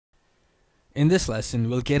In this lesson,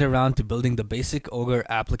 we'll get around to building the basic Ogre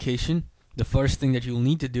application. The first thing that you'll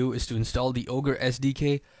need to do is to install the Ogre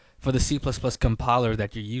SDK for the C++ compiler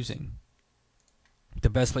that you're using. The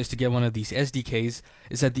best place to get one of these SDKs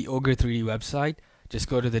is at the Ogre 3D website. Just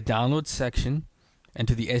go to the download section and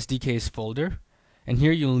to the SDKs folder, and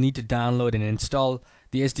here you'll need to download and install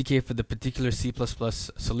the SDK for the particular C++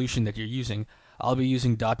 solution that you're using. I'll be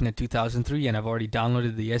using .NET 2003 and I've already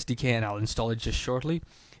downloaded the SDK and I'll install it just shortly.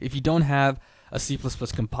 If you don't have a C++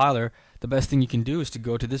 compiler, the best thing you can do is to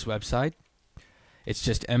go to this website. It's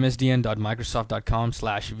just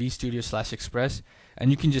msdn.microsoft.com/vstudio/express, and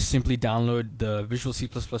you can just simply download the Visual C++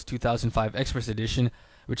 2005 Express Edition,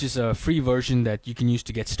 which is a free version that you can use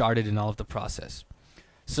to get started in all of the process.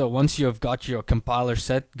 So once you have got your compiler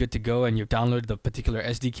set, good to go, and you've downloaded the particular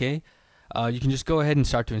SDK, you can just go ahead and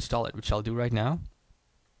start to install it, which I'll do right now.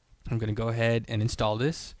 I'm going to go ahead and install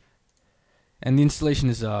this. And the installation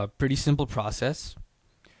is a pretty simple process.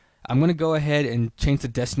 I'm going to go ahead and change the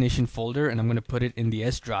destination folder, and I'm going to put it in the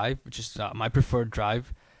S drive, which is my preferred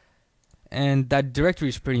drive. And that directory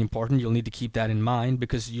is pretty important. You'll need to keep that in mind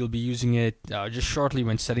because you'll be using it just shortly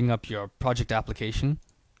when setting up your project application.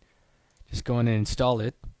 Just go in and install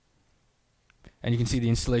it. And you can see the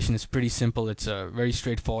installation is pretty simple. It's a very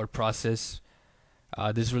straightforward process.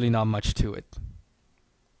 There's really not much to it.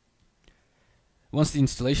 Once the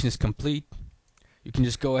installation is complete, you can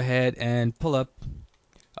just go ahead and pull up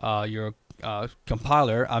your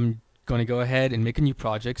compiler. I'm going to go ahead and make a new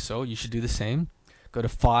project, so you should do the same. Go to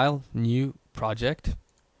File, New Project,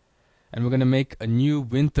 and we're going to make a new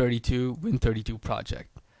Win32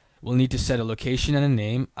 project. We'll need to set a location and a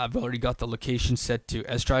name. I've already got the location set to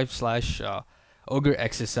S drive slash Ogre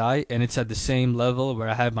XSI, and it's at the same level where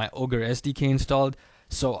I have my Ogre SDK installed,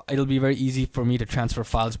 so it'll be very easy for me to transfer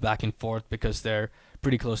files back and forth because they're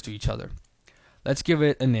pretty close to each other. Let's give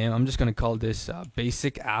it a name. I'm just going to call this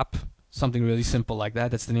Basic App, something really simple like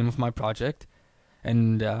that. That's the name of my project.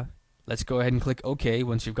 And let's go ahead and click OK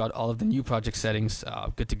once you've got all of the new project settings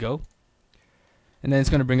good to go. And then it's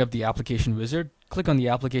going to bring up the application wizard. Click on the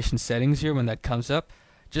application settings here when that comes up.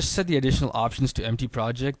 Just set the additional options to empty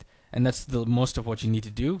project, and that's the most of what you need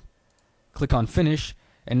to do. Click on Finish,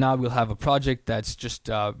 and now we'll have a project that's just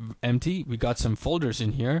empty. We got some folders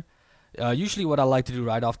in here. Usually what I like to do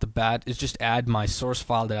right off the bat is just add my source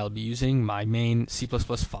file that I'll be using, my main C++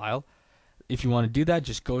 file. If you want to do that,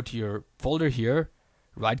 just go to your folder here,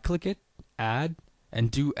 right click it, add,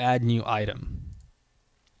 and do add new item.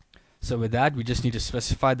 So with that, we just need to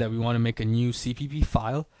specify that we want to make a new CPP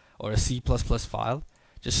file or a C++ file.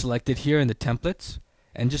 Just select it here in the templates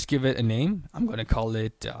and just give it a name. I'm going to call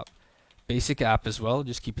it Basic App as well.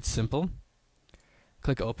 Just keep it simple.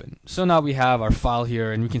 Click Open. So now we have our file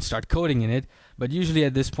here and we can start coding in it, but usually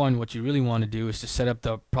at this point what you really want to do is to set up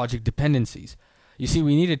the project dependencies. You see,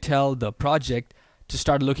 we need to tell the project to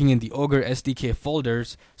start looking in the Ogre SDK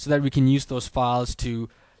folders so that we can use those files to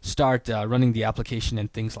start running the application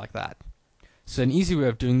and things like that. So an easy way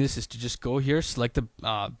of doing this is to just go here, select the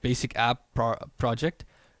Basic App project,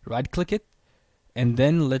 right click it, and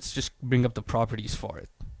then let's just bring up the properties for it.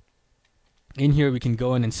 In here we can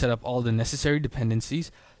go in and set up all the necessary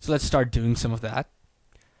dependencies. So let's start doing some of that.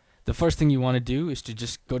 The first thing you want to do is to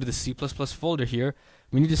just go to the C++ folder here.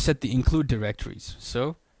 We need to set the include directories.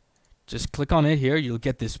 So just click on it here. You'll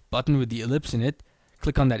get this button with the ellipse in it.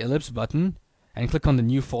 Click on that ellipse button and click on the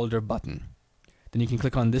new folder button. Then you can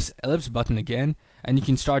click on this ellipse button again and you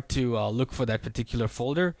can start to look for that particular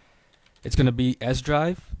folder. It's going to be S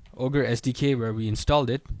drive, Ogre SDK, where we installed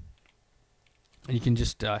it. And you can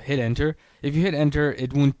just hit enter. If you hit enter,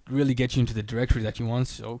 it won't really get you into the directory that you want,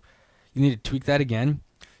 so you need to tweak that again.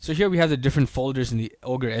 So here we have the different folders in the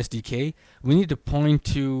Ogre SDK. We need to point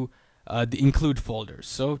to the include folders.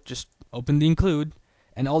 So just open the include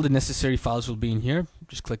and all the necessary files will be in here.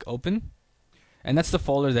 Just click open, and that's the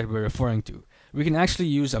folder that we're referring to. We can actually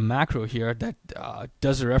use a macro here that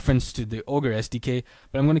does a reference to the Ogre SDK,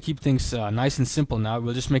 but I'm going to keep things nice and simple now.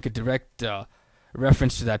 We'll just make a direct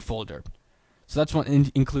reference to that folder. So that's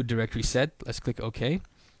one include directory set. Let's click OK.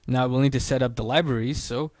 Now we'll need to set up the libraries.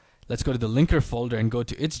 So let's go to the linker folder and go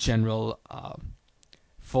to its general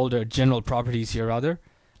folder, general properties here rather.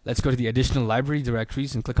 Let's go to the additional library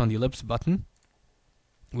directories and click on the ellipse button.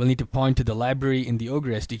 We'll need to point to the library in the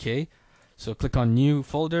Ogre SDK. So click on new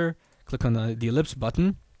folder, click on the ellipse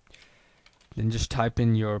button, then just type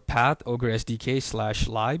in your path Ogre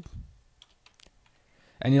SDK/lib.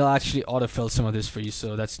 And it'll actually autofill some of this for you,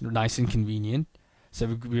 so that's nice and convenient. So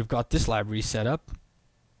we've got this library set up,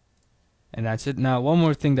 and that's it. Now one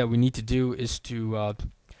more thing that we need to do is to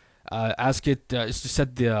ask it is to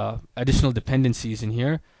set the additional dependencies in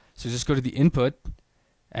here. So just go to the input,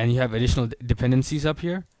 and you have additional dependencies up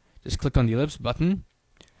here. Just click on the ellipse button,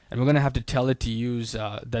 and we're going to have to tell it to use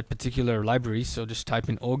that particular library. So just type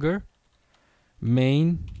in ogre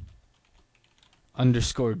main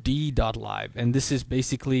 _d.live, and this is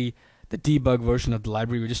basically the debug version of the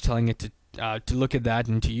library. We're just telling it to look at that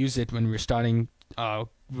and to use it when we're starting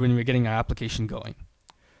when we're getting our application going.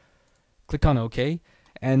 Click on OK,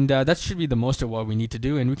 and that should be the most of what we need to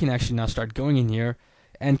do, and we can actually now start going in here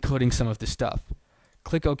and coding some of this stuff.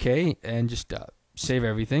 Click OK and just save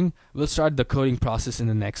everything. We'll start the coding process in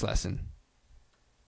the next lesson.